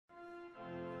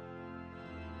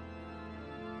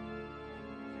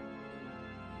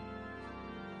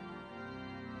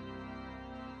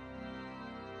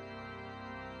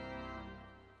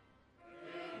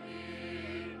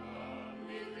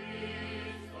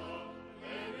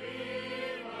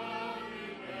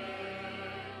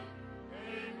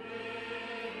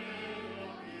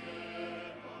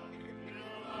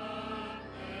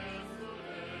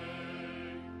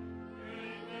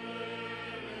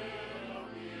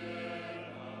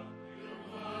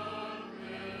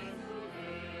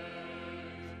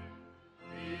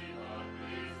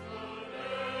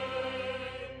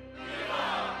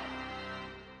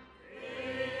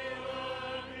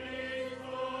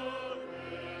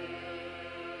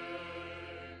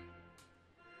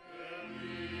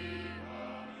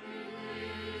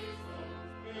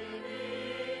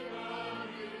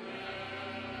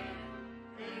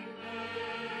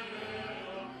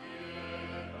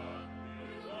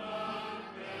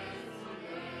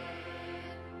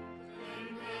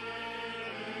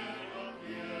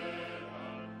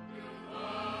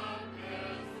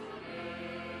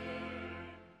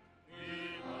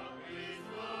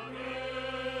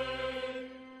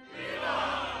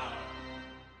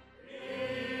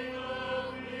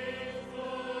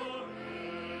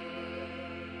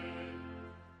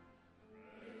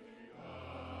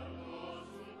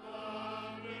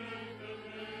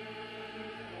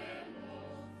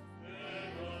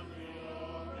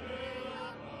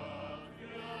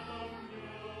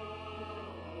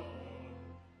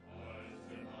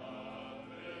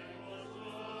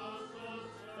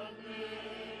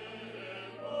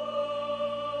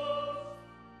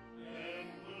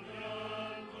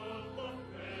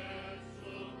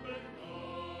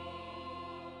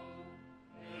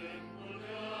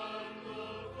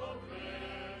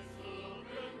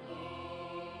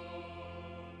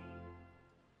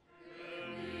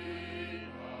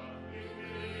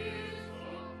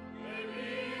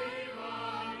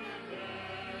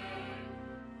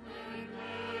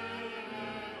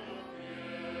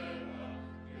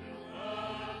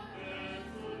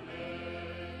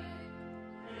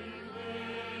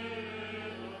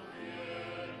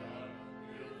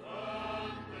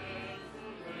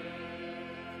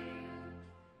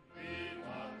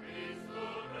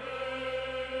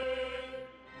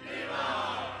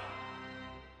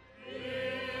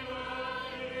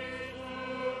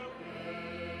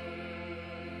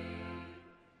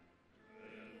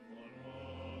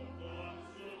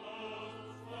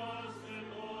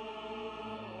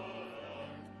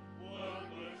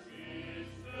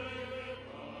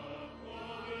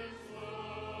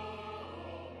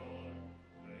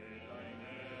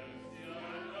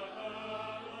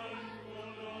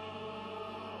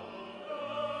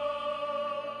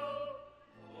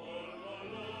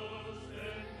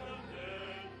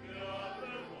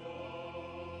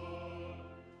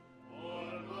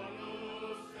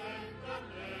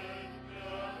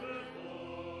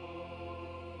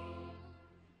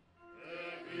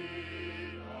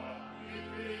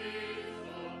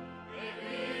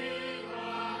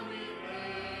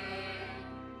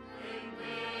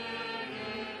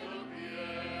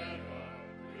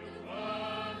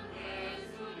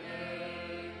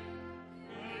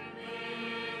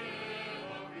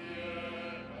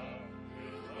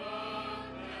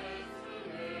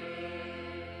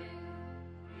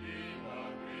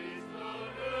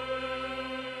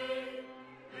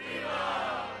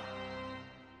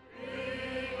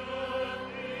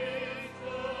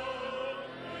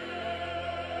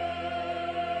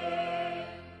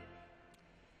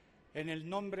En el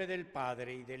nombre del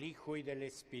Padre, y del Hijo, y del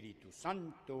Espíritu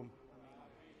Santo,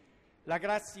 la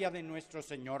gracia de nuestro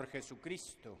Señor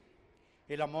Jesucristo,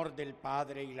 el amor del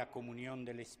Padre y la comunión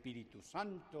del Espíritu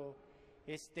Santo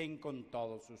estén con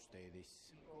todos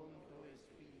ustedes.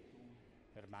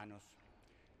 Hermanos,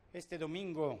 este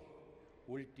domingo,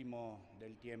 último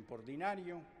del tiempo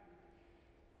ordinario,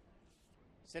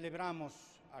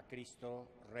 celebramos a Cristo,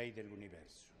 Rey del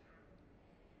Universo.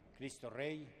 Cristo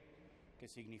Rey, que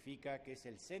significa que es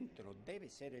el centro, debe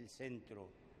ser el centro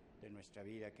de nuestra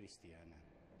vida cristiana.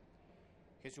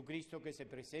 Jesucristo, que se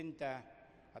presenta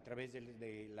a través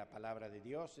de la palabra de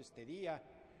Dios este día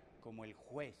como el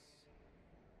juez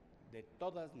de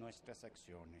todas nuestras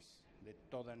acciones, de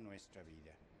toda nuestra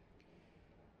vida.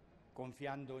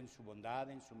 Confiando en su bondad,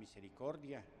 en su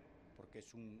misericordia, porque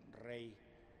es un Rey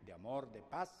de amor, de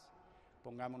paz,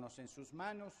 pongámonos en sus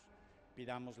manos,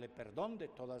 pidámosle perdón de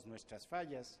todas nuestras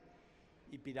fallas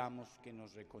y pidamos que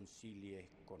nos reconcilie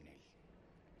con Él.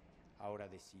 Ahora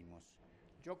decimos: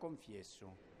 yo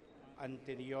confieso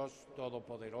ante Dios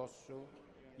Todopoderoso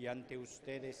y ante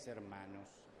ustedes, hermanos,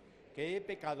 que he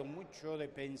pecado mucho de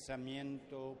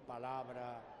pensamiento,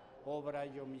 palabra, obra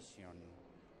y omisión,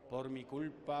 por mi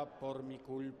culpa, por mi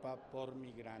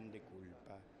grande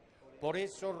culpa. Por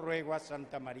eso ruego a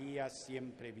Santa María,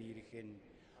 siempre Virgen,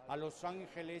 a los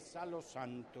ángeles, a los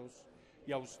santos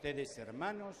y a ustedes,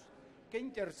 hermanos, que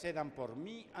intercedan por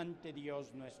mí ante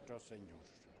Dios nuestro Señor.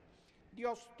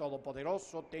 Dios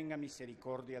Todopoderoso tenga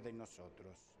misericordia de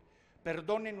nosotros,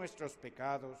 perdone nuestros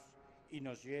pecados y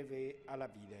nos lleve a la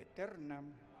vida eterna.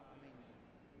 Amén.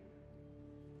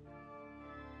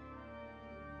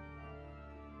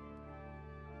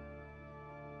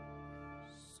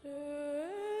 Señor,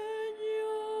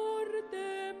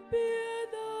 ten piedad.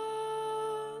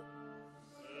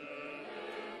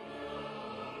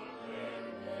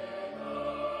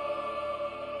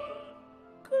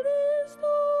 Cristo,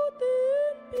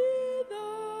 ten piedad.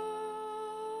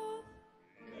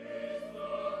 Cristo,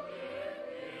 ten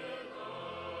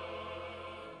piedad.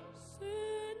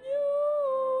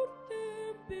 Señor,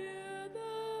 ten piedad. Señor, ten piedad.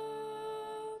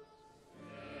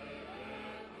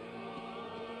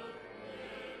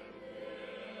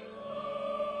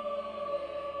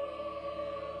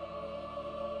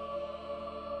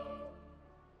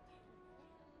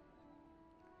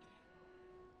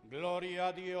 Gloria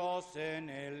a Dios en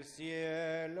el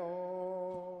cielo.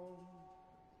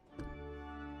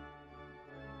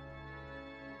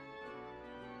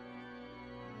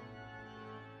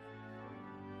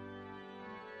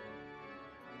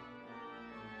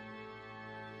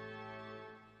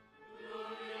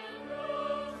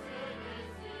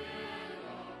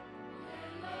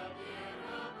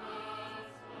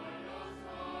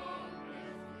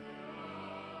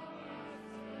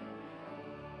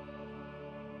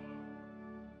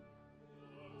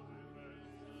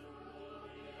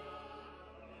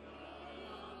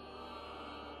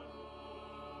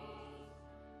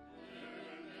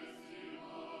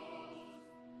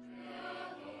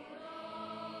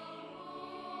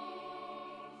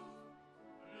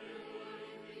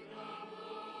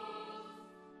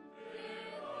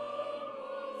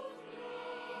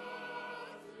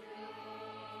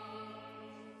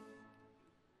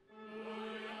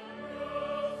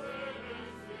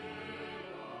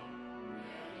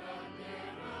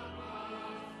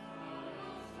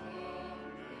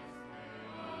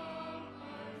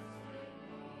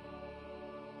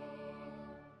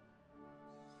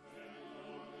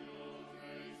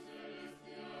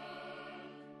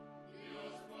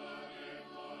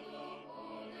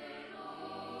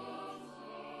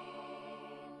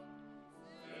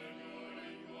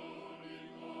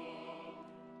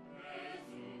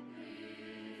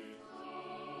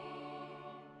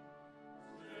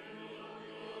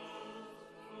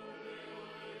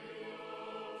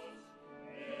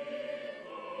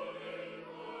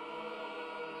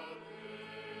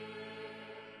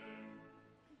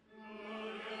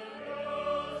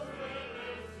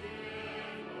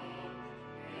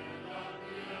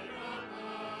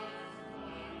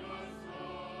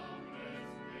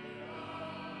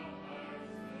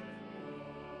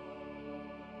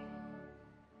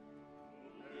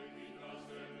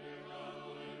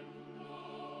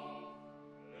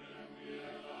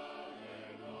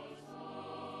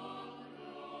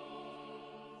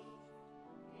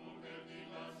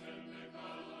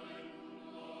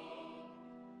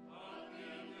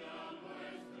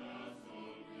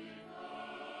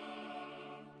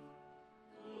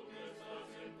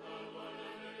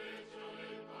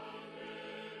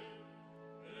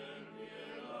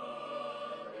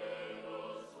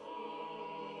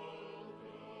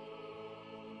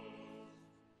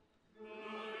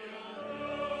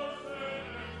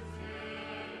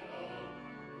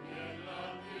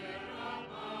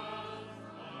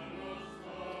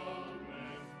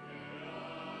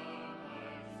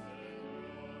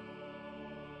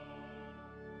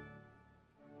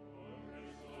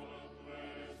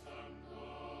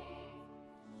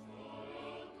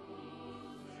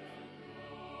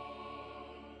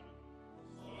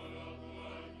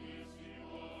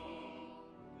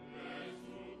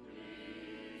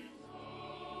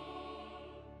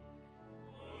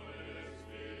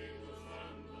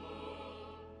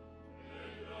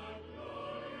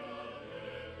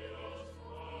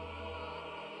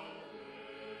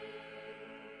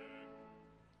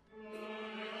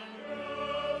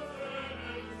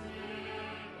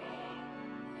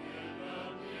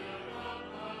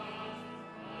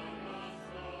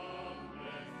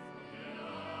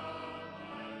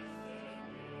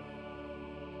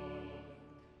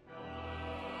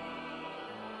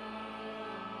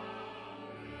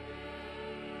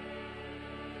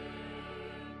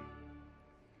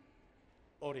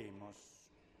 Oremos.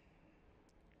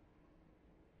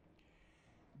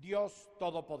 Dios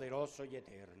Todopoderoso y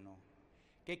Eterno,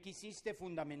 que quisiste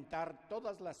fundamentar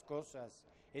todas las cosas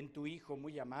en tu Hijo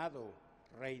muy amado,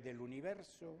 Rey del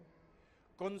Universo,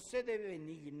 concede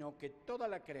benigno que toda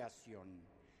la creación,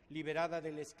 liberada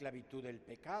de la esclavitud del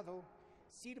pecado,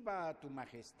 sirva a tu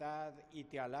majestad y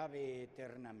te alabe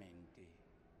eternamente.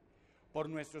 Por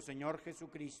nuestro Señor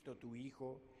Jesucristo, tu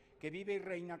Hijo, que vive y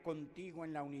reina contigo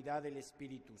en la unidad del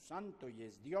Espíritu Santo y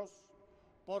es Dios,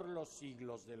 por los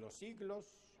siglos de los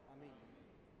siglos. Amén.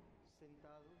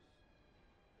 Sentados.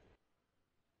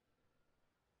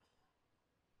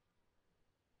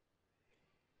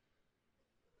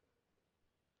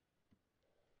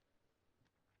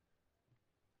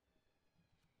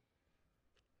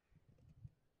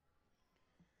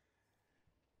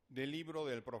 Del libro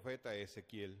del profeta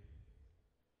Ezequiel.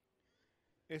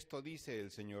 Esto dice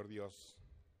el Señor Dios: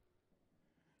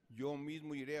 Yo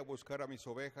mismo iré a buscar a mis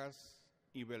ovejas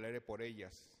y velaré por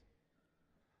ellas.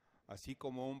 Así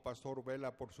como un pastor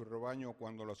vela por su rebaño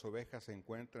cuando las ovejas se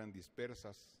encuentran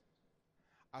dispersas,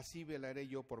 así velaré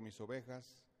yo por mis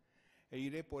ovejas e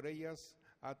iré por ellas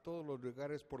a todos los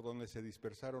lugares por donde se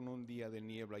dispersaron un día de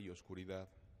niebla y oscuridad.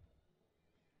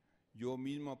 Yo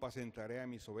mismo apacentaré a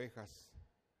mis ovejas,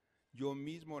 yo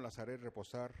mismo las haré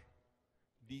reposar,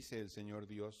 dice el Señor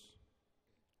Dios.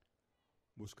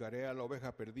 Buscaré a la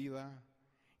oveja perdida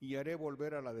y haré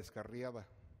volver a la descarriada.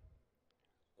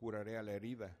 Curaré a la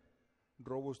herida,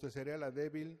 robusteceré a la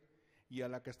débil y a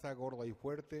la que está gorda y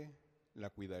fuerte la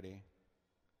cuidaré.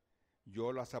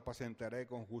 Yo las apacentaré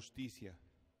con justicia.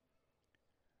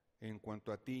 En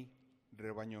cuanto a ti,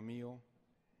 rebaño mío,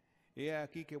 he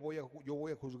aquí que yo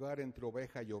voy a juzgar entre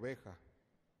oveja y oveja,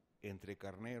 entre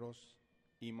carneros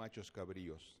y machos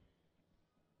cabríos.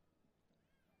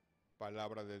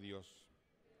 Palabra de Dios.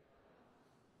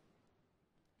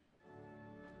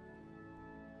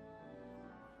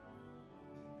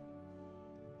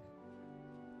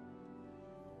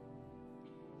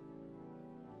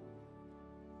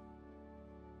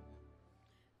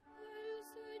 El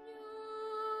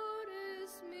Señor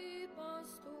es mi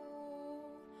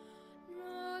pastor,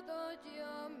 nada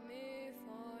ya me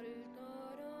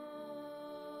faltará.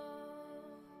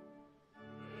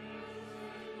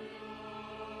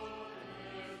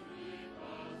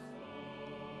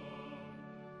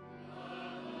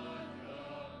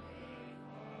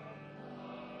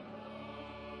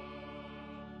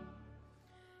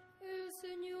 El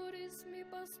Señor es mi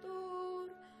pastor,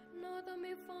 nada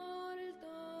me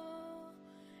falta.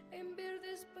 En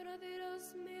verdes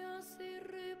praderas me hace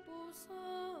reposar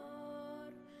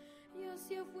y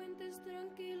hacia fuentes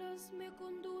tranquilas me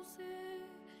conduce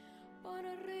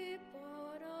para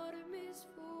reparar mis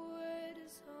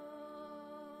fuerzas.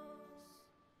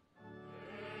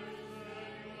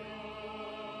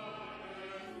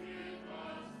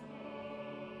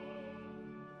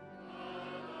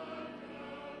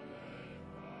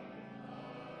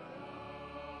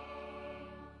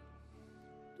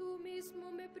 Tú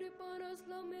mismo me preparas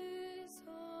la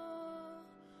mesa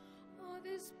a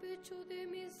despecho de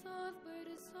mis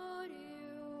adversarios.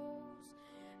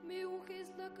 Me unges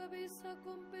la cabeza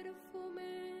con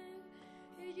perfume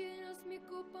y llenas mi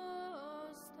copa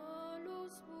hasta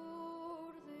los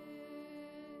bordes.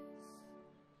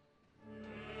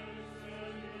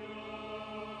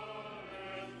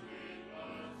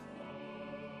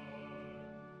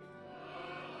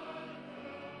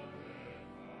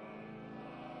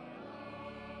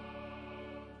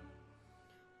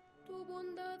 Tu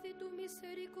bondad y tu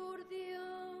misericordia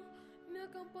me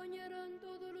acompañarán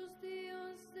todos los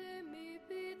días de mi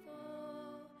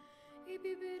vida y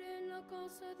viviré en la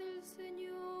casa del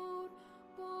Señor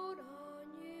por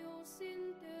años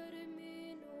sin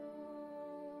término.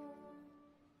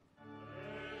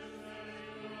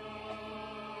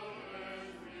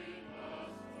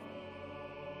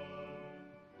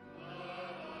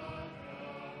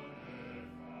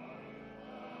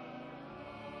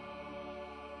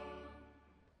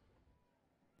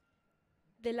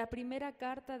 De la primera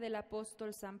carta del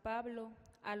apóstol San Pablo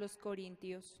a los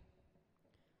Corintios.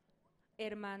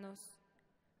 Hermanos,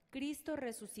 Cristo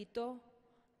resucitó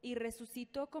y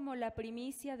resucitó como la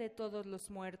primicia de todos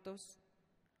los muertos.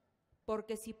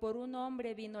 Porque si por un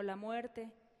hombre vino la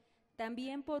muerte,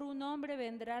 también por un hombre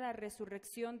vendrá la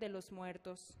resurrección de los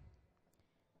muertos.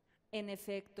 En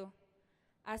efecto,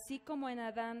 así como en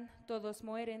Adán todos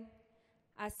mueren,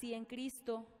 así en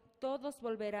Cristo todos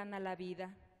volverán a la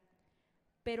vida.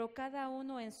 Pero cada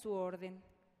uno en su orden.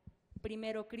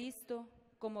 Primero Cristo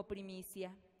como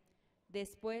primicia,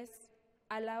 después,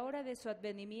 a la hora de su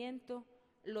advenimiento,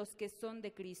 los que son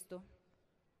de Cristo.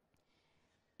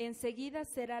 Enseguida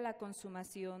será la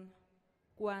consumación,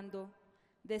 cuando,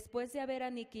 después de haber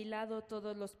aniquilado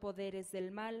todos los poderes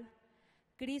del mal,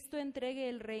 Cristo entregue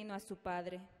el reino a su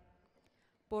Padre,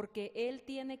 porque Él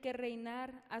tiene que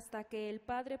reinar hasta que el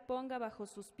Padre ponga bajo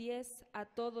sus pies a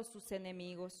todos sus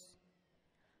enemigos.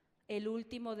 El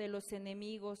último de los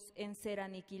enemigos en ser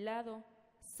aniquilado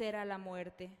será la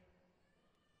muerte.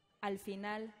 Al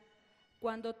final,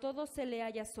 cuando todo se le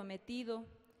haya sometido,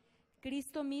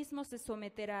 Cristo mismo se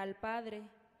someterá al Padre,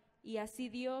 y así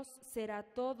Dios será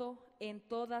todo en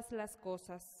todas las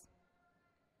cosas.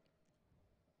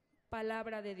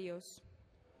 Palabra de Dios.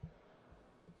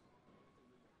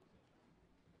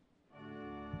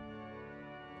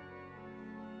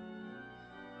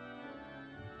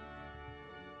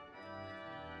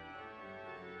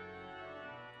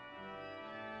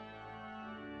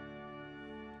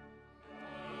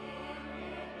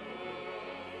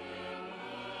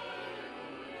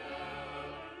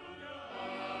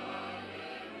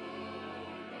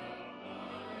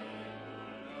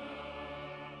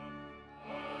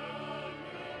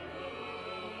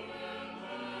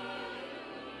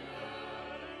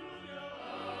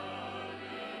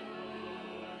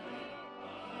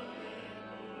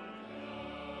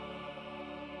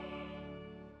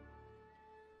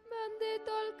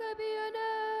 Bendito el que viene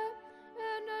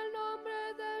en el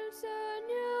nombre del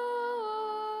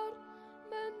Señor.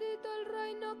 Bendito el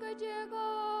reino que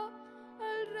llega,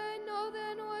 el reino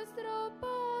de nuestro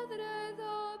Padre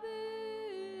David.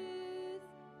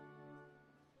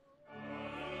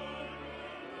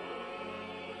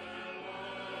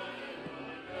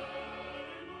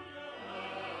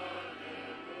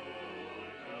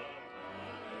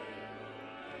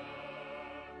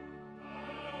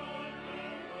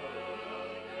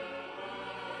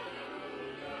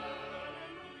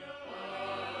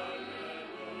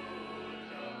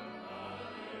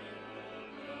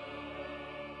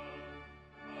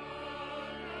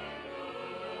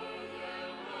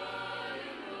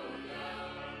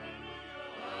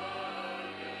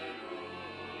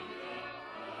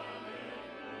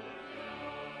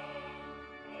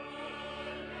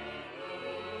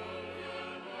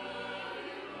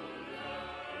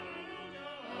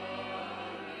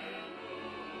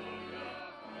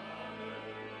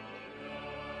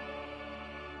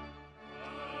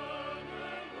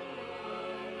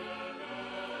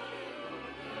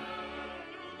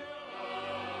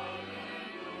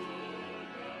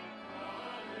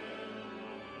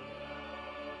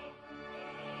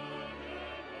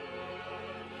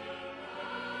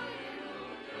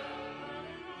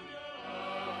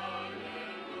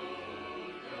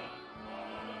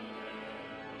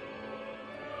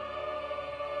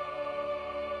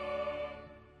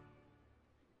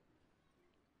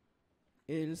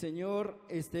 El Señor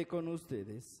esté con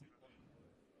ustedes.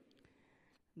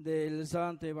 Del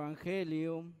Santo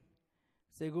Evangelio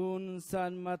según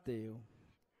San Mateo.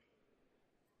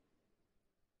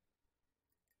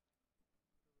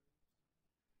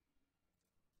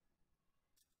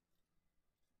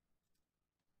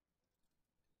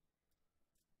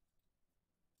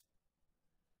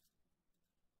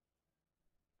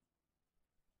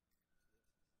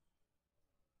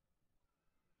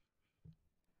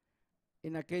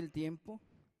 En aquel tiempo,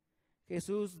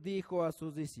 Jesús dijo a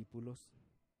sus discípulos: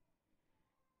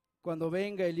 Cuando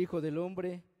venga el Hijo del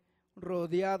Hombre,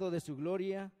 rodeado de su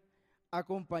gloria,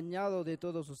 acompañado de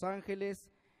todos sus ángeles,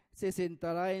 se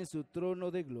sentará en su trono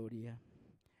de gloria.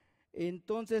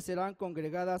 Entonces serán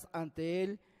congregadas ante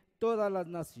él todas las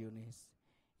naciones,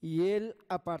 y él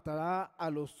apartará a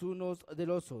los unos de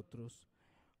los otros,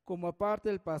 como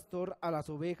aparta el pastor a las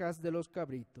ovejas de los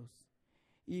cabritos,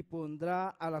 y pondrá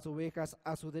a las ovejas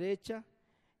a su derecha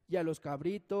y a los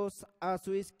cabritos a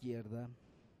su izquierda.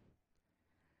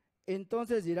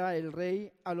 Entonces dirá el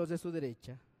rey a los de su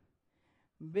derecha: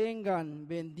 Vengan,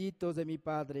 benditos de mi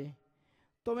Padre,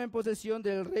 tomen posesión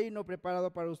del reino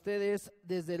preparado para ustedes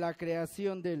desde la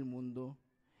creación del mundo.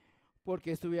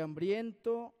 Porque estuve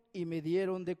hambriento y me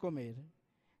dieron de comer,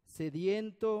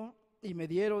 sediento y me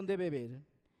dieron de beber,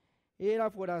 era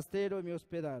forastero y me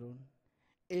hospedaron,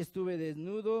 estuve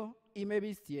desnudo y me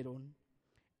vistieron,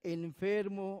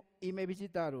 enfermo y me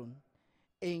visitaron,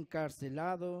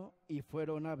 encarcelado y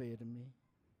fueron a verme.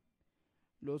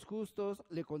 Los justos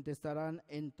le contestarán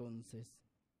entonces: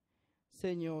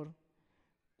 Señor,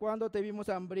 ¿cuándo te vimos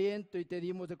hambriento y te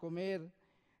dimos de comer,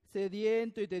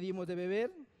 sediento y te dimos de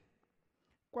beber?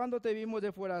 ¿Cuándo te vimos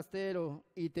de forastero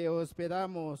y te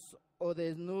hospedamos, o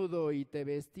desnudo y te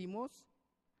vestimos?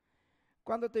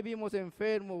 ¿Cuándo te vimos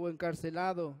enfermo o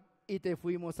encarcelado y te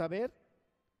fuimos a ver?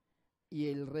 Y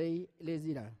el rey les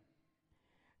dirá: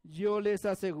 Yo les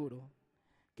aseguro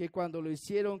que cuando lo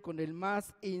hicieron con el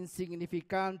más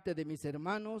insignificante de mis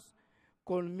hermanos,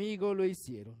 conmigo lo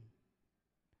hicieron.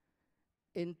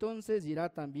 Entonces dirá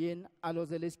también a los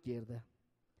de la izquierda: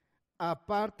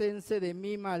 apártense de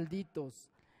mí,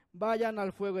 malditos, vayan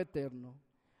al fuego eterno,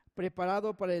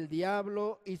 preparado para el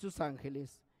diablo y sus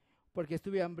ángeles, porque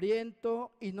estuve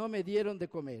hambriento y no me dieron de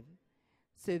comer,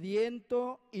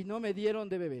 sediento y no me dieron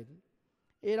de beber,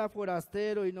 era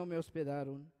forastero y no me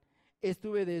hospedaron,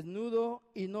 estuve desnudo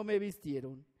y no me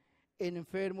vistieron,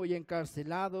 enfermo y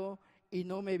encarcelado y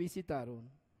no me visitaron.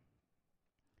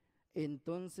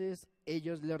 Entonces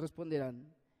ellos le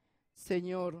responderán: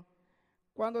 Señor,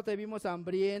 ¿cuándo te vimos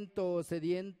hambriento o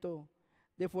sediento,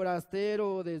 de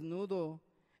forastero o desnudo,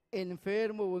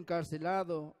 enfermo o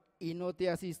encarcelado, y no te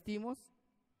asistimos?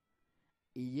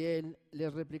 Y él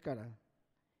les replicará: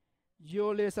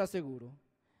 yo les aseguro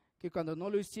que cuando no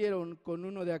lo hicieron con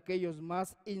uno de aquellos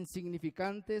más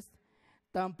insignificantes,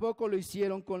 tampoco lo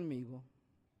hicieron conmigo.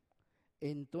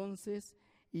 Entonces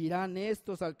irán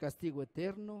estos al castigo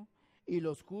eterno y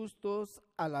los justos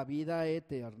a la vida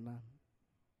eterna.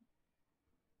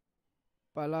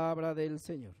 Palabra del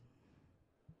Señor.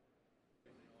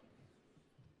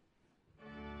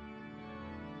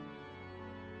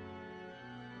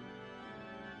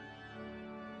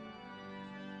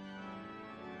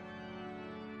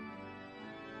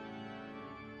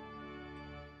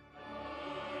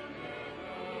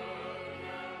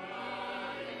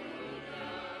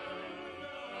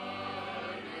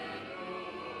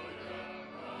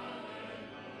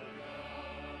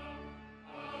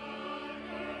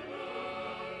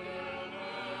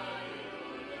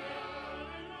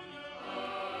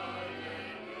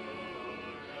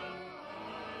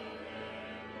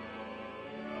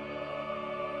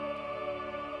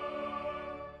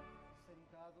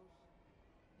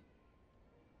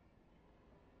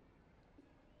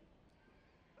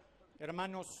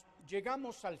 Hermanos,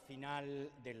 llegamos al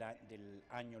final del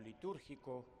año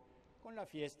litúrgico con la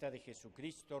fiesta de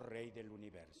Jesucristo, Rey del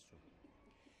Universo.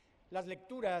 Las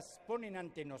lecturas ponen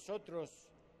ante nosotros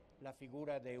la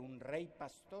figura de un rey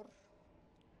pastor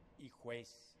y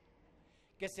juez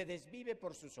que se desvive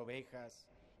por sus ovejas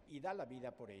y da la vida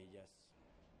por ellas.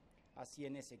 Así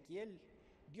en Ezequiel,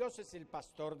 Dios es el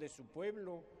pastor de su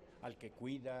pueblo, al que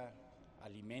cuida,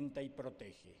 alimenta y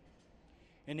protege.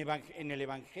 En el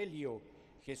Evangelio,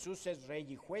 Jesús es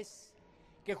Rey y Juez,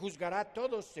 que juzgará a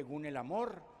todos según el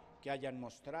amor que hayan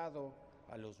mostrado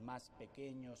a los más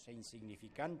pequeños e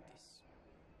insignificantes.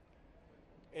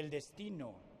 El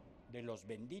destino de los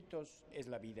benditos es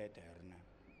la vida eterna.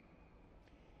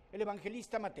 El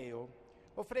evangelista Mateo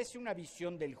ofrece una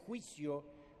visión del juicio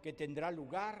que tendrá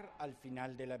lugar al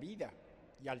final de la vida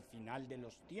y al final de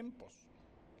los tiempos.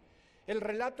 El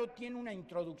relato tiene una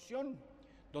introducción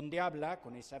donde habla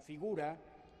con esa figura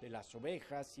de las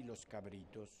ovejas y los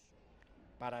cabritos,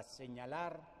 para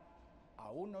señalar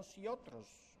a unos y otros.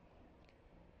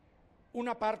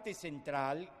 Una parte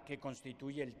central que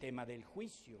constituye el tema del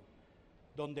juicio,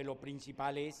 donde lo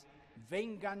principal es: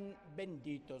 vengan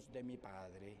benditos de mi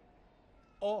Padre,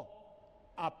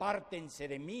 o apártense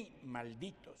de mí,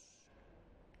 malditos.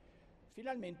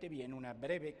 Finalmente viene una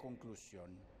breve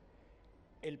conclusión,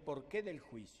 el porqué del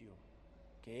juicio,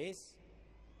 que es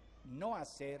no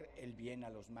hacer el bien a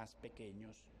los más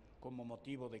pequeños como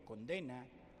motivo de condena,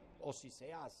 o si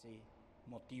se hace,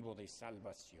 motivo de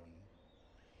salvación.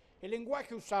 El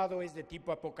lenguaje usado es de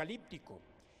tipo apocalíptico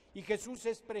y Jesús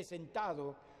es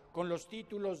presentado con los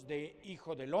títulos de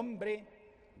Hijo del Hombre,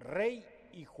 Rey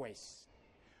y Juez.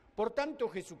 Por tanto,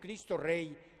 Jesucristo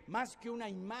Rey, más que una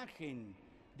imagen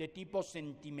de tipo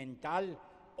sentimental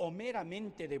o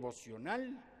meramente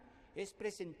devocional, es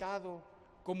presentado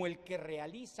como el que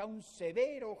realiza un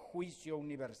severo juicio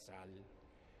universal,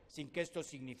 sin que esto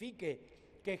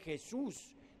signifique que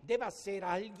Jesús deba ser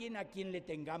alguien a quien le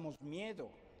tengamos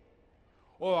miedo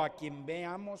o a quien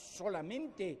veamos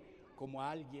solamente como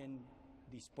a alguien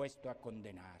dispuesto a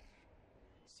condenar,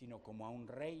 sino como a un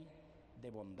rey de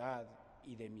bondad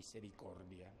y de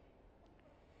misericordia.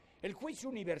 El juicio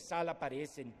universal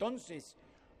aparece entonces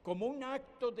como un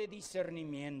acto de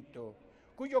discernimiento,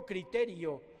 cuyo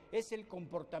criterio es el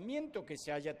comportamiento que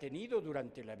se haya tenido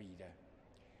durante la vida.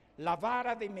 La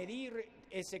vara de medir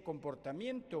ese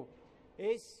comportamiento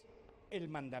es el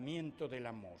mandamiento del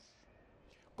amor,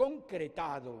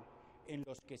 concretado en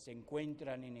los que se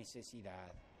encuentran en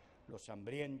necesidad, los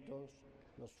hambrientos,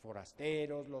 los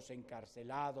forasteros, los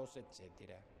encarcelados,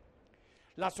 etc.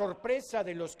 La sorpresa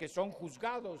de los que son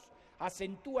juzgados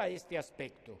acentúa este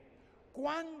aspecto.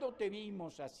 ¿Cuándo te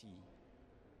vimos así?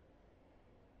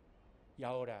 Y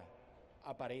ahora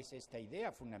aparece esta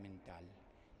idea fundamental.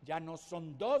 Ya no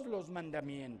son dos los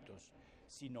mandamientos,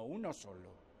 sino uno solo,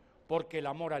 porque el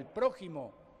amor al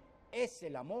prójimo es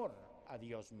el amor a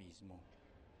Dios mismo.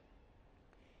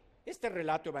 Este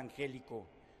relato evangélico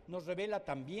nos revela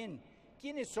también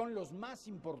quiénes son los más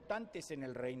importantes en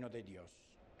el reino de Dios.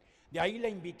 De ahí la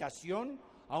invitación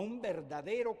a un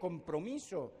verdadero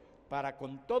compromiso para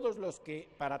todos los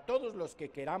que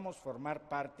queramos formar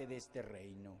parte de este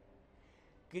reino.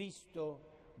 Cristo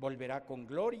volverá con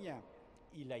gloria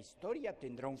y la historia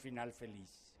tendrá un final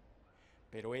feliz.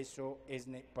 Pero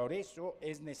por eso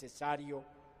es necesario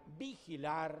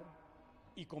vigilar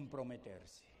y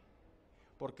comprometerse,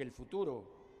 porque el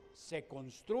futuro se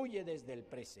construye desde el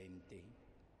presente.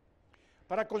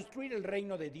 Para construir el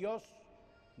reino de Dios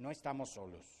no estamos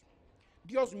solos.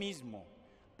 Dios mismo,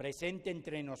 presente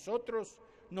entre nosotros,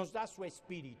 nos da su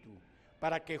espíritu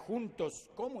para que juntos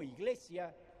como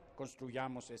iglesia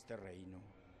construyamos este reino.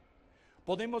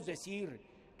 Podemos decir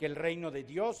que el reino de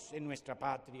Dios en nuestra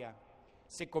patria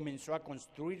se comenzó a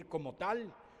construir como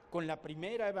tal con la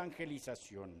primera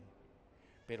evangelización,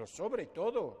 pero sobre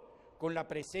todo con la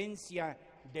presencia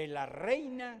de la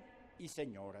Reina y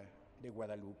Señora de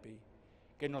Guadalupe,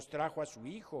 que nos trajo a su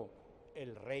Hijo,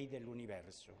 el Rey del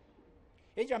Universo.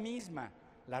 Ella misma,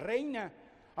 la Reina,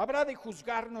 habrá de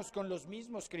juzgarnos con los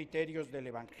mismos criterios del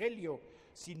Evangelio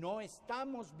si no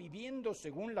estamos viviendo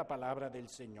según la palabra del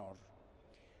Señor.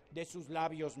 De sus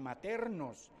labios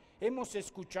maternos hemos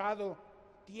escuchado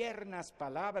tiernas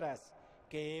palabras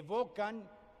que evocan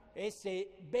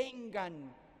ese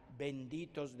vengan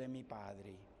benditos de mi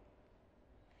Padre,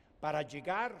 para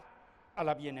llegar a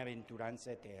la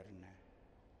bienaventuranza eterna.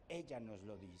 Ella nos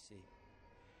lo dice.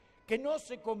 Que no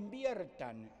se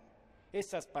conviertan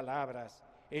esas palabras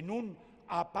en un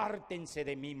apártense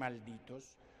de mí,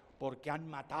 malditos, porque han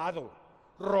matado,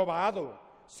 robado,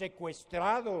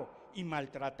 secuestrado y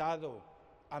maltratado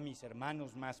a mis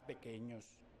hermanos más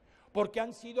pequeños, porque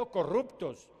han sido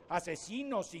corruptos,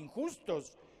 asesinos,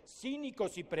 injustos,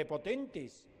 cínicos y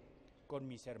prepotentes con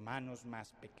mis hermanos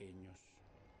más pequeños.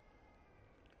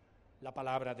 La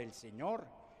palabra del Señor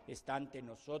está ante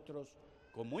nosotros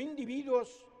como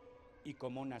individuos y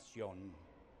como nación.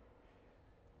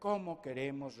 ¿Cómo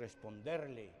queremos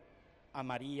responderle a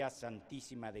María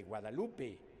Santísima de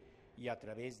Guadalupe y a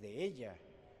través de ella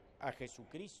a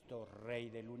Jesucristo, Rey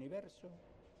del Universo?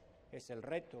 Es el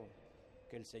reto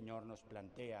que el Señor nos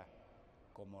plantea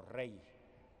como Rey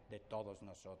de todos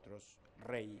nosotros,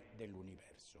 Rey del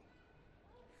Universo.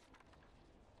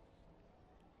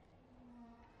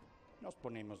 Nos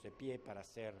ponemos de pie para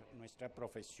hacer nuestra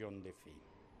profesión de fe.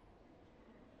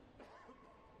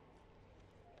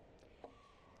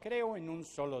 Creo en un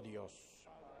solo Dios,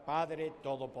 Padre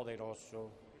Todopoderoso,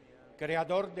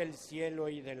 Creador del cielo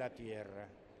y de la tierra,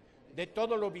 de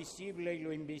todo lo visible y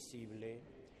lo invisible.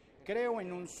 Creo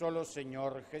en un solo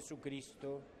Señor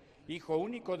Jesucristo, Hijo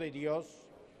único de Dios,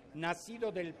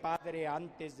 nacido del Padre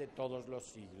antes de todos los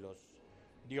siglos,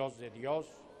 Dios de Dios,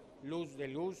 luz de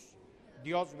luz,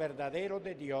 Dios verdadero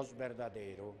de Dios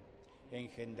verdadero,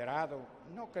 engendrado,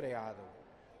 no creado,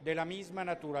 de la misma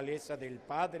naturaleza del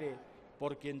Padre,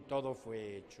 por quien todo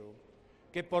fue hecho,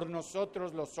 que por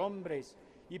nosotros los hombres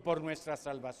y por nuestra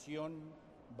salvación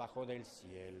bajó del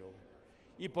cielo,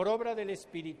 y por obra del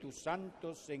Espíritu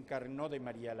Santo se encarnó de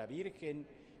María la Virgen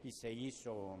y se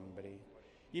hizo hombre,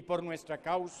 y por nuestra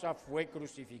causa fue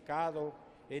crucificado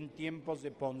en tiempos de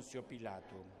Poncio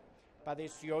Pilato,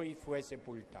 padeció y fue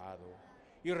sepultado,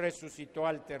 y resucitó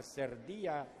al tercer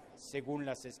día, según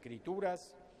las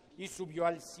Escrituras, y subió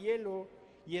al cielo,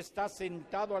 y está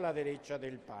sentado a la derecha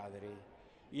del Padre,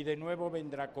 y de nuevo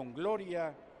vendrá con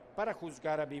gloria para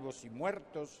juzgar a vivos y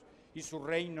muertos, y su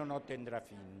reino no tendrá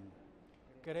fin.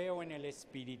 Creo en el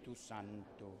Espíritu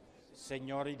Santo,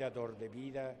 Señor y dador de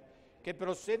vida, que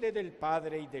procede del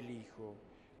Padre y del Hijo,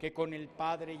 que con el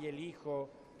Padre y el Hijo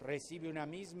recibe una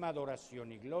misma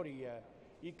adoración y gloria,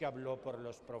 y que habló por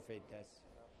los profetas.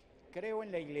 Creo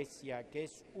en la Iglesia, que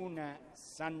es una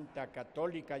santa,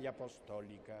 católica y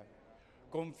apostólica.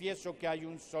 Confieso que hay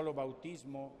un solo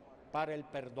bautismo para el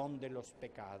perdón de los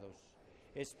pecados.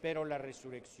 Espero la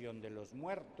resurrección de los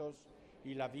muertos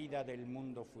y la vida del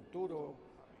mundo futuro.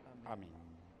 Amén.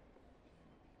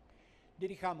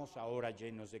 Dirijamos ahora,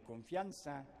 llenos de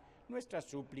confianza, nuestras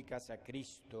súplicas a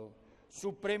Cristo,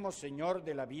 Supremo Señor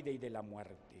de la vida y de la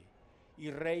muerte, y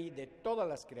Rey de todas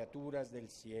las criaturas del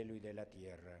cielo y de la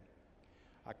tierra.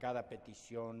 A cada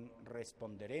petición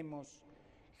responderemos: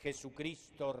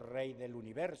 Jesucristo, Rey del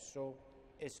Universo,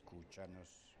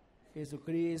 escúchanos.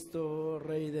 Jesucristo,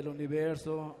 Rey del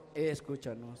Universo,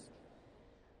 escúchanos.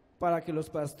 Para que los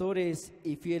pastores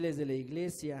y fieles de la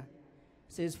Iglesia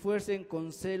se esfuercen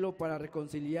con celo para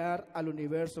reconciliar al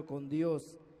universo con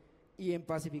Dios y en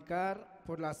pacificar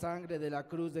por la sangre de la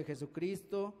cruz de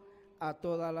Jesucristo a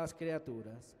todas las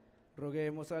criaturas.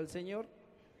 Roguemos al Señor.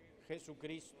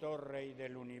 Jesucristo, Rey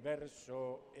del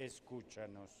Universo,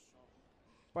 escúchanos.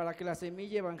 Para que la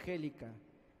semilla evangélica,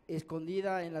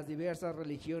 escondida en las diversas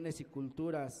religiones y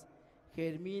culturas,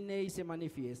 germine y se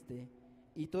manifieste,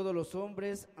 y todos los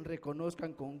hombres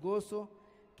reconozcan con gozo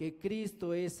que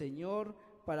Cristo es Señor,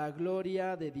 para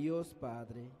gloria de Dios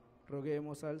Padre.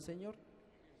 Roguemos al Señor.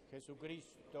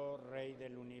 Jesucristo, Rey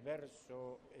del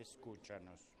Universo,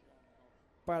 escúchanos.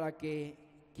 Para que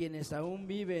quienes aún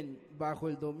viven bajo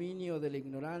el dominio de la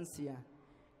ignorancia,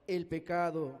 el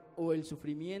pecado o el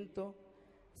sufrimiento,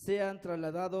 sean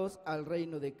trasladados al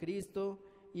reino de Cristo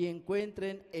y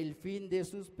encuentren el fin de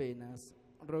sus penas.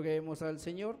 Roguemos al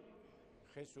Señor.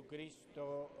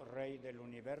 Jesucristo, Rey del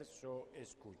Universo,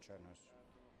 escúchanos.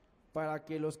 Para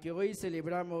que los que hoy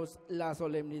celebramos la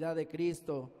solemnidad de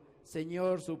Cristo,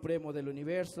 Señor Supremo del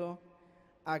Universo,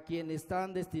 a quien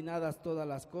están destinadas todas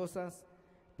las cosas,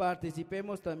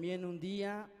 participemos también un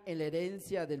día en la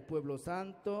herencia del pueblo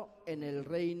santo en el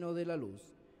reino de la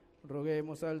luz.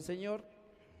 Roguemos al Señor.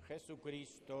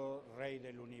 Jesucristo, Rey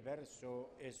del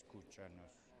Universo,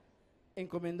 escúchanos.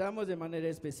 Encomendamos de manera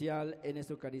especial en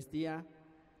esta Eucaristía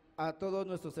a todos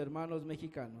nuestros hermanos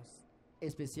mexicanos,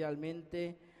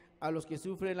 especialmente a los que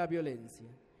sufren la violencia,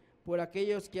 por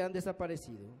aquellos que han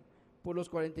desaparecido, por los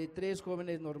 43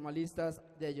 jóvenes normalistas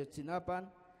de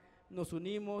Ayotzinapa. Nos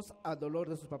unimos al dolor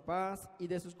de sus papás y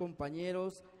de sus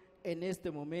compañeros en este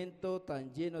momento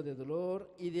tan lleno de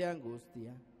dolor y de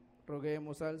angustia.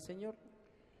 Roguemos al Señor.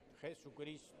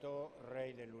 Jesucristo,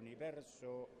 Rey del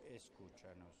Universo,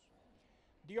 escúchanos.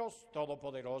 Dios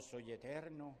Todopoderoso y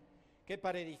Eterno, que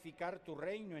para edificar tu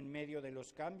reino en medio de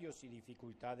los cambios y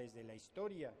dificultades de la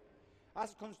historia,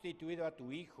 has constituido a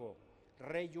tu Hijo,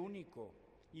 Rey único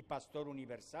y Pastor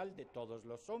universal de todos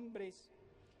los hombres,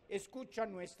 escucha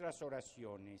nuestras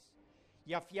oraciones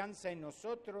y afianza en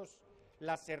nosotros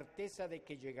la certeza de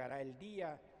que llegará el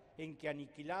día en que,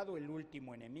 aniquilado el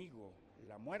último enemigo,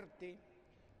 la muerte,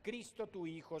 Cristo tu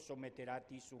Hijo someterá a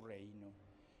ti su reino,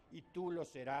 y tú lo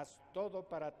serás todo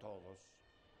para todos.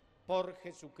 Por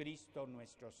Jesucristo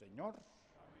nuestro Señor.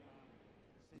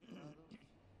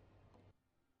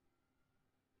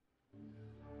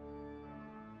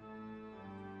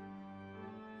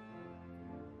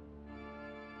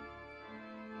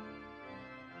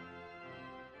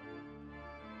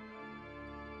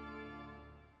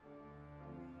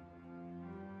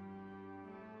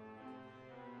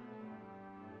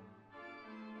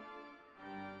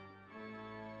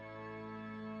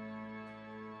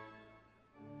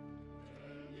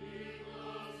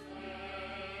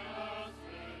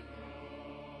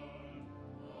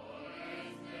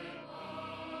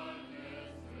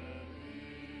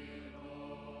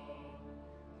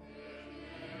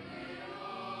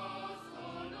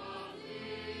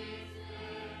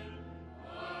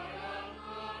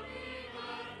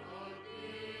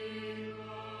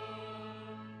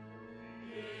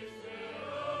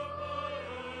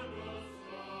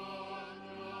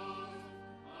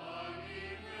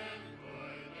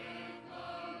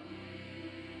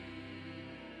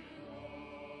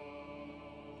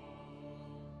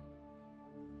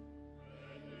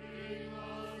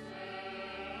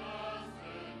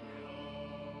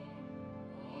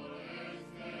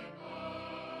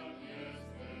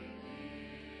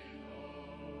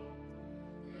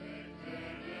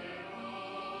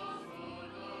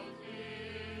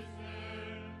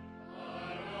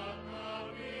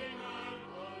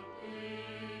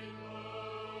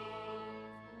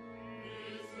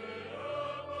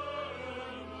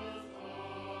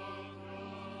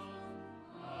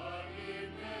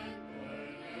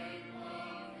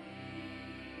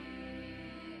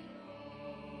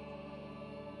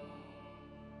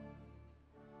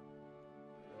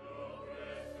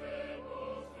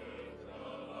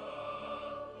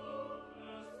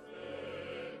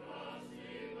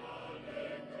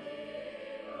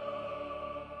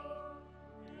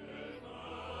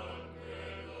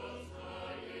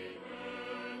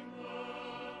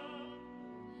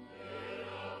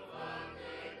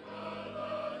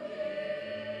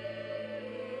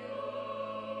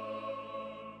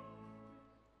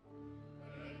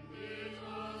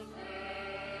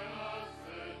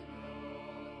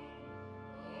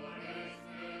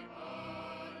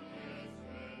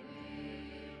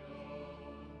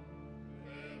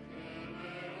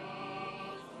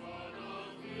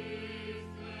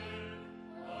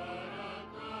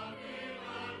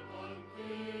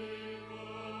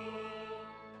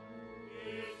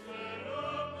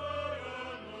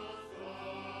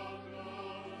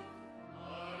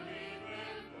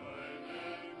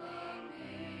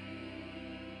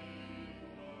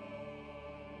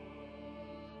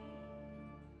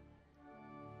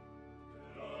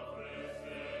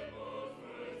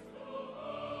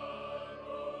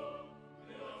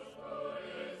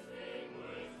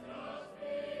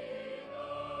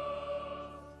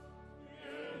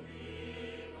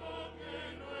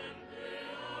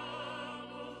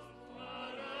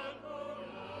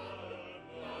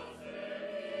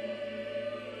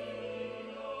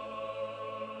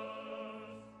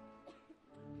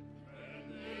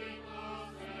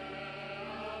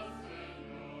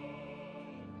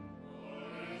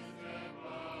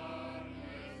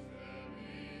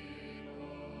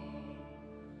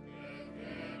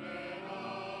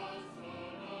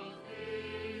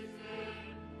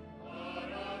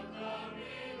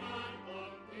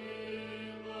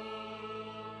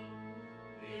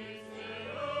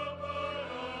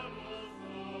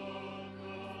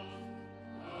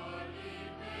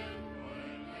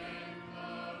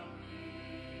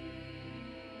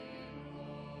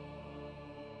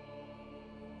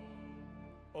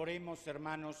 Oremos,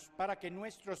 hermanos, para que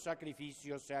nuestro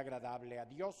sacrificio sea agradable a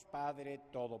Dios Padre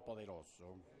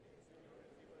Todopoderoso.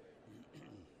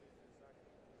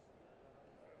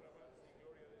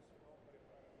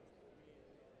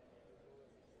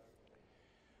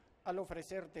 Al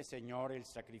ofrecerte, Señor, el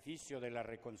sacrificio de la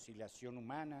reconciliación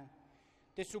humana,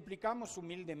 te suplicamos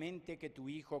humildemente que tu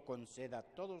Hijo conceda a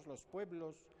todos los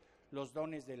pueblos los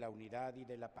dones de la unidad y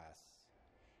de la paz.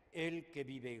 Él que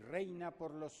vive y reina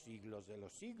por los siglos de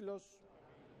los siglos,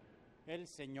 el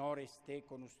Señor esté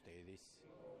con ustedes.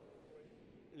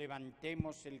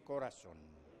 Levantemos el corazón.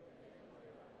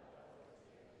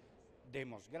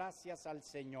 Demos gracias al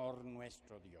Señor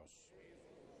nuestro Dios.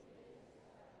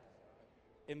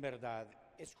 En verdad,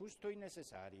 es justo y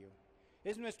necesario.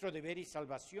 Es nuestro deber y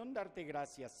salvación darte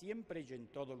gracias siempre y en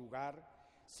todo lugar,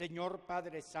 Señor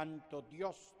Padre Santo,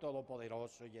 Dios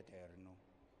Todopoderoso y Eterno,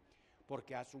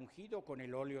 porque has ungido con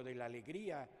el óleo de la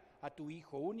alegría a tu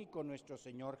Hijo único, nuestro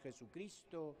Señor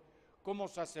Jesucristo, como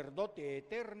sacerdote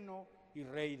eterno y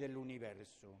Rey del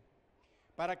Universo,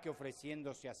 para que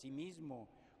ofreciéndose a sí mismo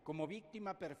como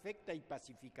víctima perfecta y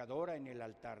pacificadora en el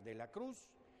altar de la cruz,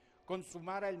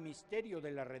 consumara el misterio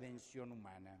de la redención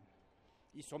humana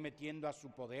y sometiendo a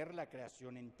su poder la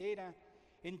creación entera,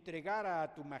 entregara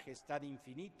a tu majestad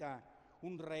infinita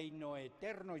un reino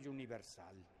eterno y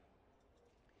universal.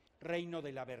 Reino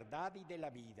de la verdad y de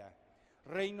la vida,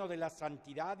 reino de la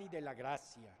santidad y de la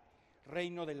gracia,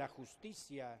 reino de la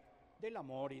justicia, del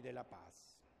amor y de la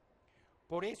paz.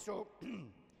 Por eso,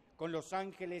 con los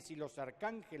ángeles y los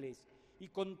arcángeles y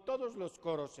con todos los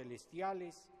coros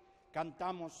celestiales,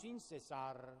 cantamos sin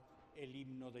cesar el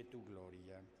himno de tu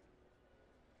gloria.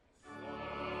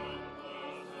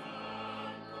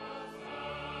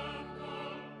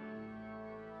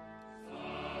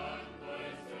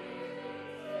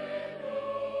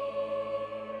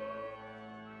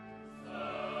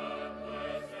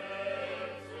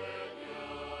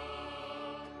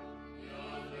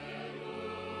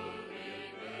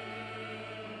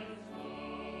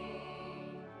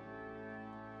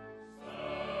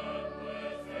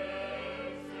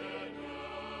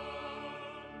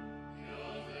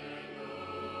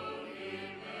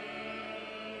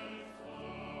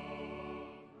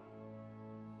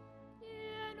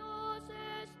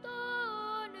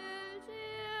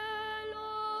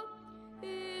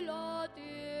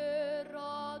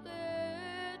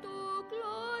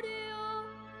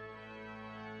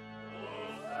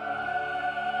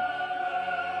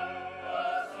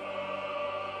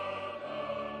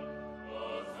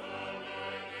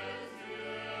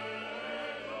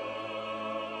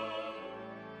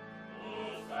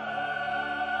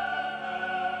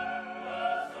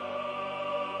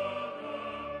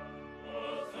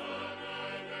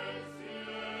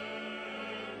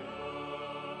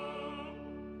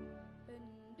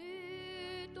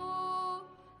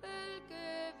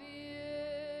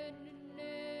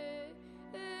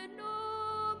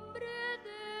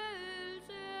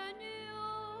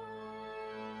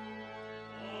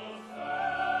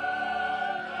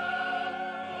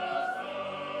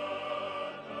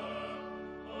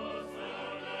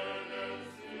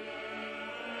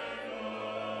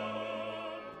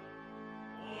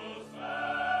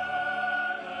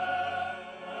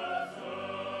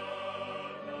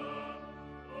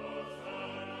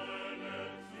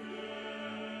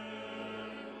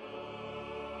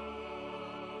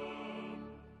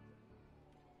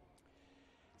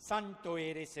 Santo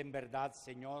eres en verdad,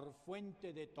 Señor,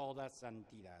 fuente de toda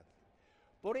santidad.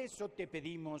 Por eso te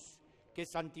pedimos que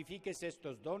santifiques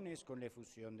estos dones con la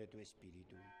efusión de tu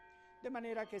Espíritu, de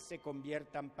manera que se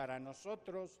conviertan para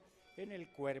nosotros en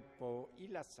el cuerpo y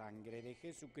la sangre de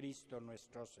Jesucristo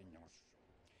nuestro Señor,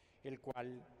 el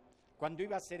cual, cuando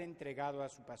iba a ser entregado a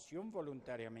su pasión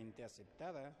voluntariamente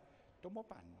aceptada, tomó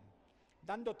pan.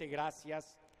 Dándote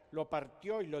gracias, lo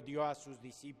partió y lo dio a sus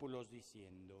discípulos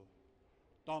diciendo: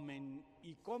 tomen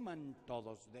y coman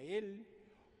todos de él,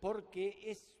 porque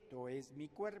esto es mi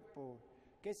cuerpo,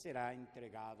 que será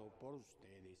entregado por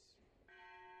ustedes.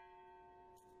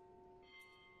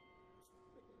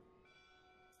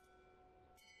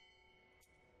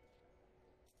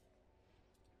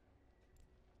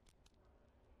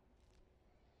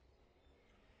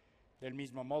 Del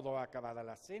mismo modo, acabada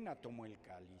la cena, tomó el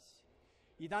cáliz,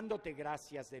 y dándote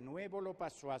gracias de nuevo, lo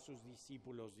pasó a sus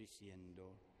discípulos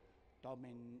diciendo: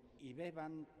 tomen y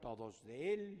beban todos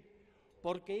de él,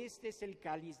 porque este es el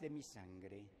cáliz de mi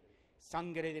sangre,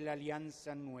 sangre de la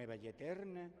alianza nueva y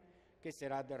eterna, que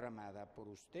será derramada por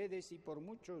ustedes y por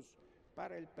muchos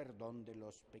para el perdón de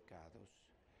los pecados.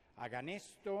 Hagan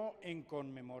esto en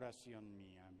conmemoración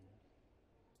mía.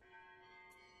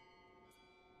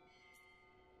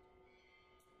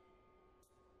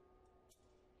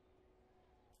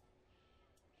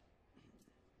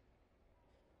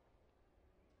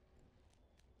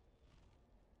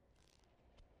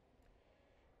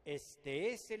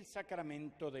 Este es el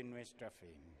sacramento de nuestra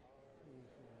fe.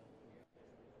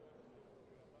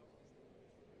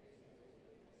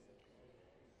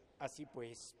 Así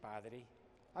pues, Padre,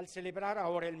 al celebrar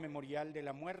ahora el memorial de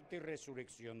la muerte y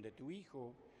resurrección de tu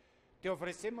Hijo, te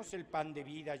ofrecemos el pan de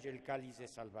vida y el cáliz de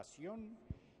salvación,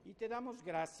 y te damos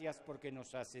gracias porque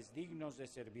nos haces dignos de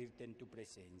servirte en tu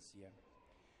presencia.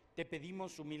 Te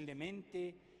pedimos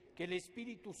humildemente que el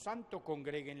Espíritu Santo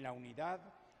congregue en la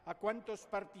unidad a cuantos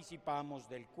participamos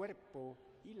del cuerpo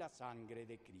y la sangre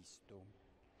de Cristo.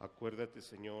 Acuérdate,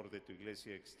 Señor, de tu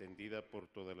iglesia extendida por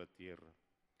toda la tierra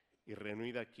y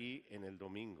reunida aquí en el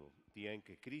domingo, día en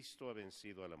que Cristo ha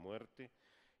vencido a la muerte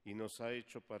y nos ha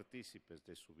hecho partícipes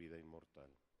de su vida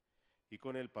inmortal. Y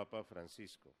con el Papa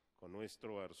Francisco, con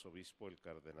nuestro arzobispo el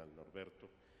cardenal Norberto,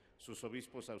 sus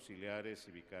obispos auxiliares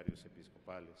y vicarios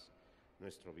episcopales,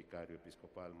 nuestro vicario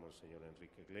episcopal, Monseñor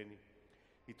Enrique Glennie,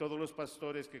 y todos los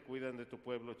pastores que cuidan de tu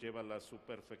pueblo, llévala a su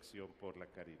perfección por la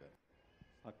caridad.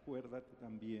 Acuérdate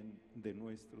también de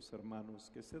nuestros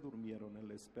hermanos que se durmieron en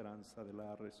la esperanza de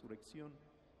la resurrección,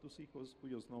 tus hijos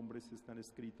cuyos nombres están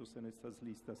escritos en estas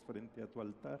listas frente a tu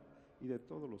altar, y de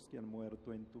todos los que han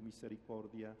muerto en tu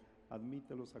misericordia,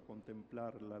 admítelos a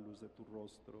contemplar la luz de tu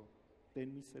rostro.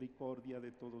 Ten misericordia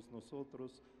de todos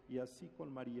nosotros, y así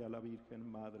con María la Virgen,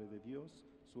 Madre de Dios,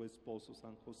 su esposo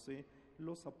San José,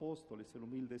 los apóstoles, el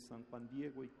humilde San Juan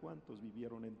Diego y cuantos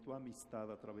vivieron en tu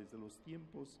amistad a través de los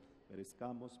tiempos,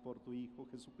 merezcamos por tu Hijo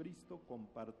Jesucristo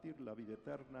compartir la vida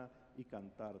eterna y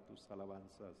cantar tus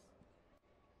alabanzas.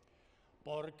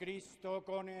 Por Cristo,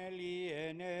 con Él y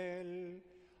en Él,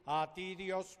 a ti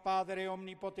Dios Padre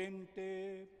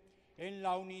Omnipotente, en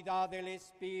la unidad del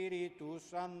Espíritu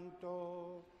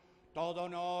Santo, todo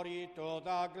honor y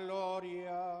toda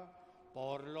gloria,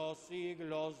 por los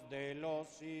siglos de los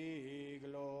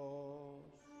siglos.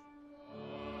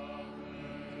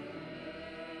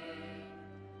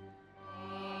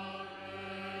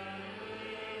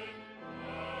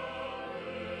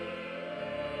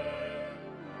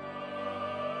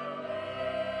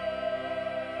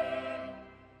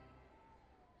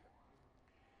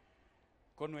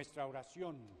 Con nuestra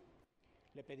oración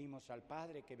le pedimos al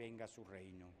Padre que venga a su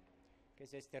reino, que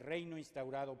es este reino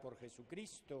instaurado por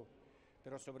Jesucristo,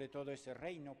 pero sobre todo ese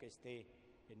reino que esté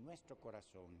en nuestro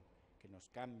corazón, que nos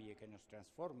cambie, que nos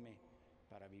transforme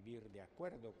para vivir de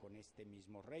acuerdo con este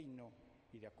mismo reino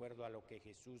y de acuerdo a lo que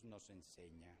Jesús nos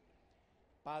enseña.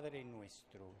 Padre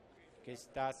nuestro, que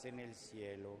estás en el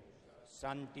cielo,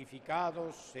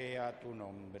 santificado sea tu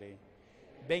nombre.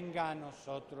 Venga a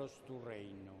nosotros tu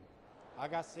reino.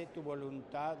 Hágase tu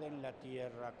voluntad en la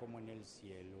tierra como en el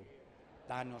cielo.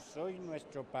 Danos hoy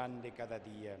nuestro pan de cada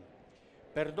día.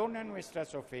 Perdona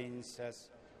nuestras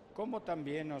ofensas, como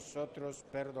también nosotros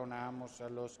perdonamos a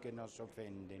los que nos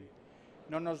ofenden.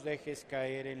 No nos dejes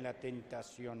caer en la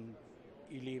tentación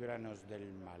y líbranos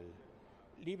del mal.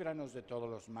 Líbranos de todos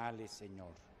los males,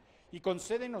 Señor, y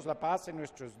concédenos la paz en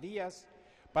nuestros días,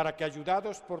 para que,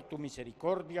 ayudados por tu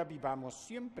misericordia, vivamos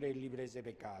siempre libres de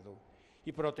pecado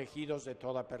y protegidos de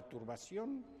toda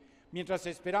perturbación, mientras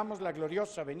esperamos la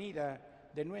gloriosa venida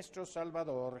de nuestro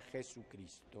Salvador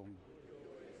Jesucristo.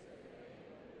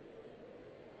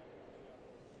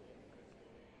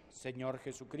 Señor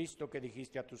Jesucristo, que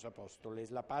dijiste a tus apóstoles,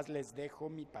 la paz les dejo,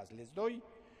 mi paz les doy,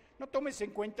 no tomes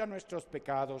en cuenta nuestros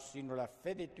pecados, sino la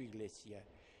fe de tu Iglesia,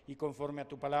 y conforme a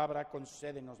tu palabra,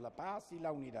 concédenos la paz y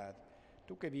la unidad.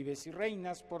 Tú que vives y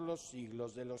reinas por los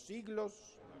siglos de los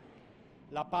siglos,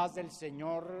 la paz del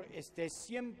Señor esté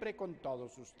siempre con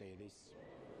todos ustedes.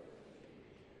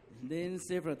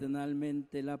 Dense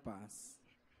fraternalmente la paz.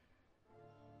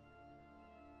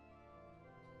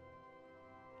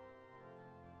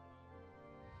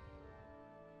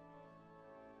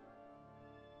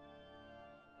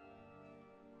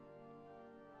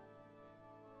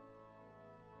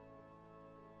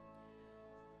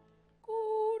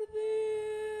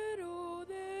 Cordero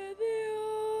de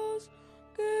Dios,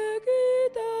 que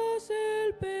quitas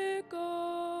el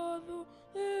pecado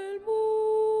del mundo.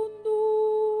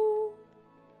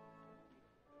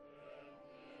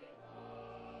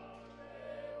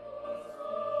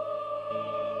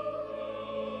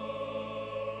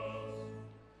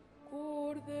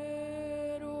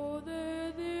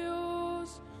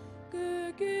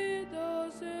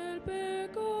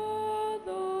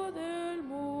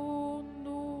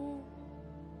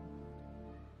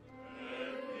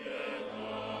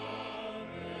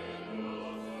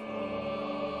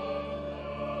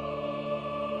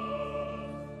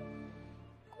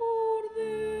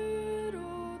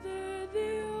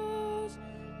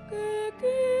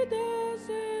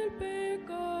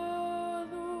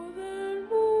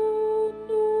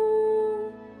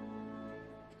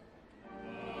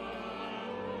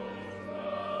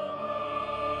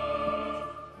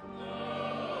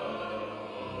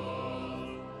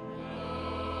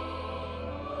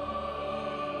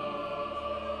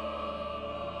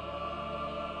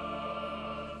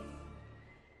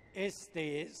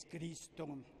 Este es Cristo,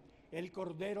 el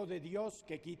Cordero de Dios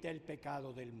que quita el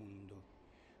pecado del mundo.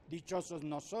 Dichosos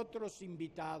nosotros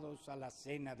invitados a la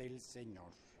cena del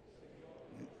Señor.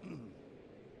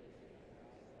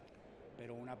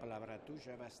 Pero una palabra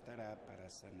tuya bastará para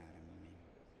sanarme.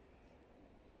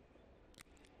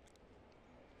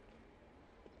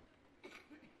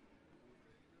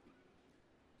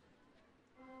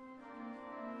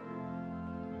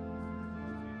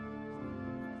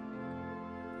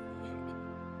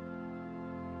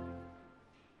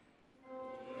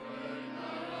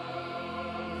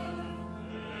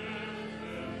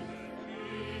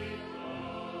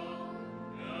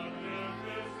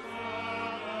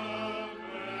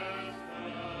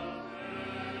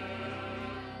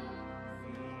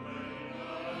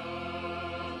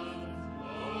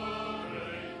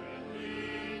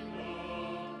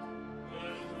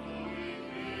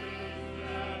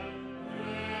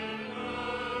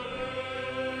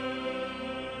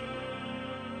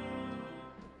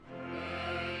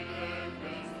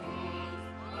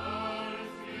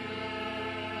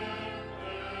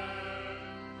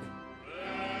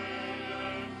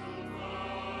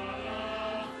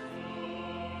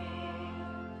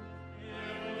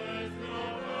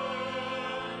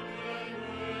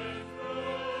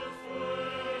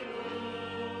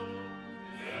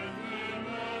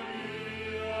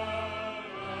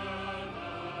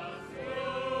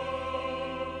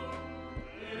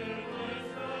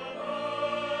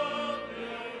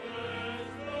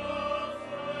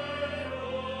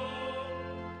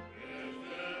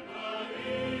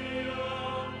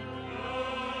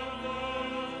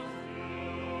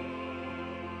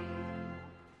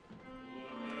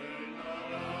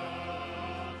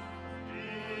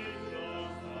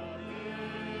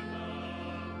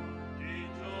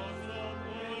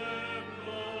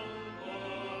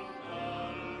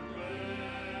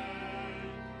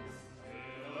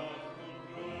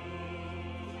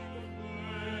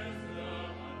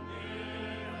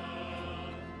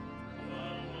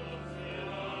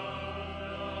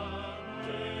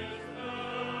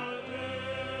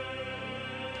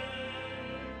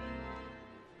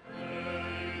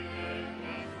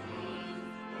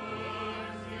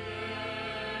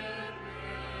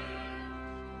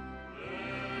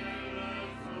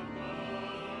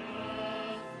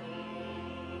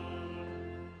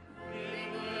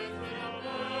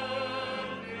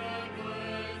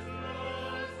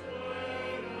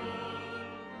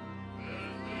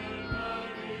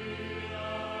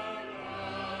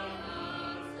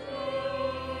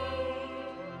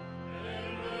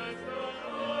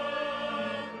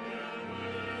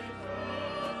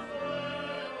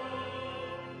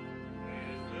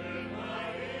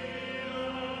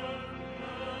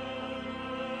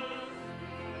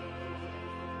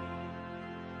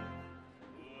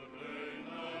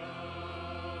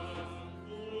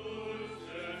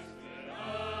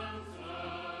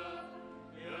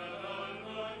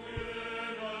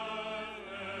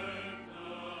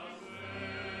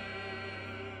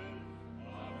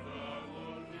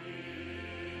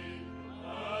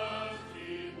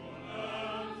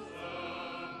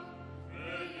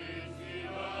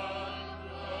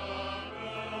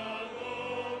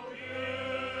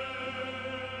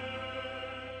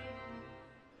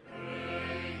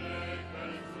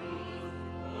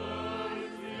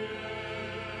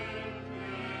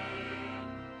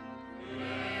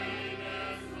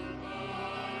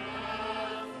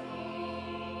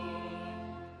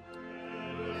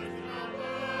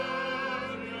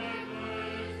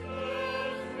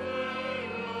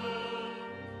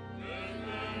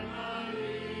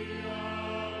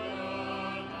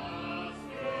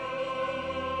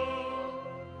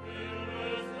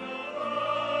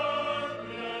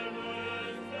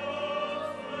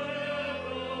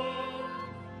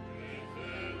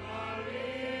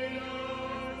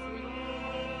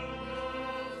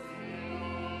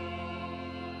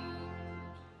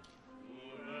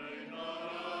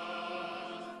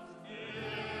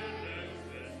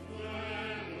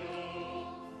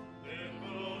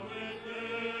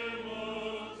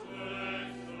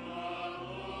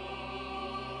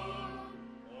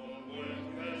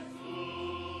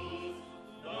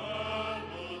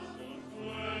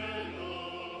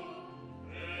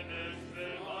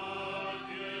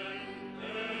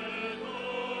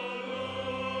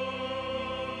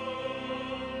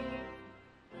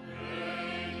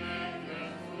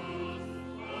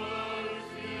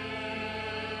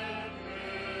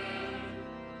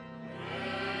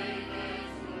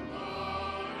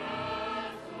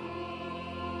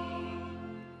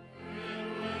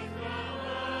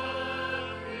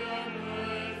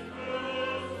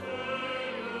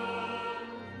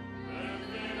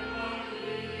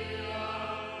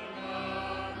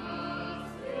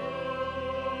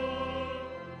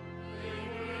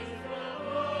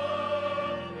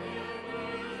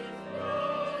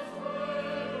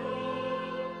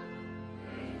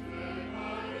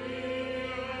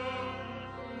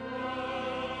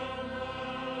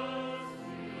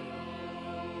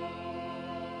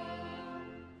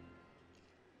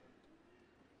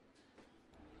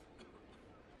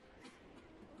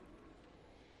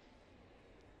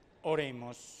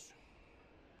 Oremos.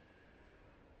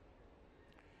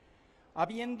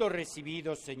 Habiendo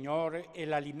recibido, Señor,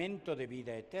 el alimento de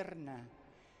vida eterna,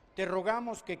 te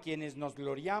rogamos que quienes nos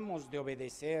gloriamos de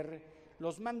obedecer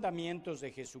los mandamientos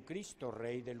de Jesucristo,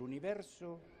 Rey del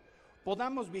Universo,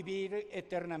 podamos vivir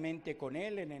eternamente con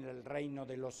Él en el reino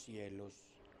de los cielos.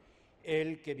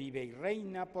 Él que vive y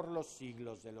reina por los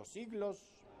siglos de los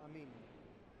siglos. Amén.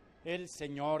 El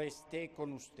Señor esté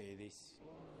con ustedes.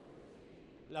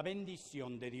 La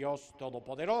bendición de Dios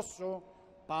Todopoderoso,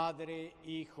 Padre,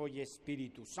 Hijo y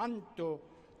Espíritu Santo,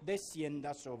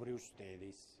 descienda sobre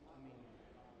ustedes.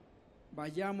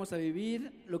 Vayamos a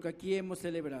vivir lo que aquí hemos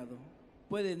celebrado.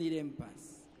 Pueden ir en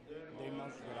paz.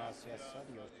 Demos gracias a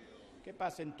Dios. Que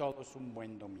pasen todos un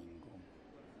buen domingo.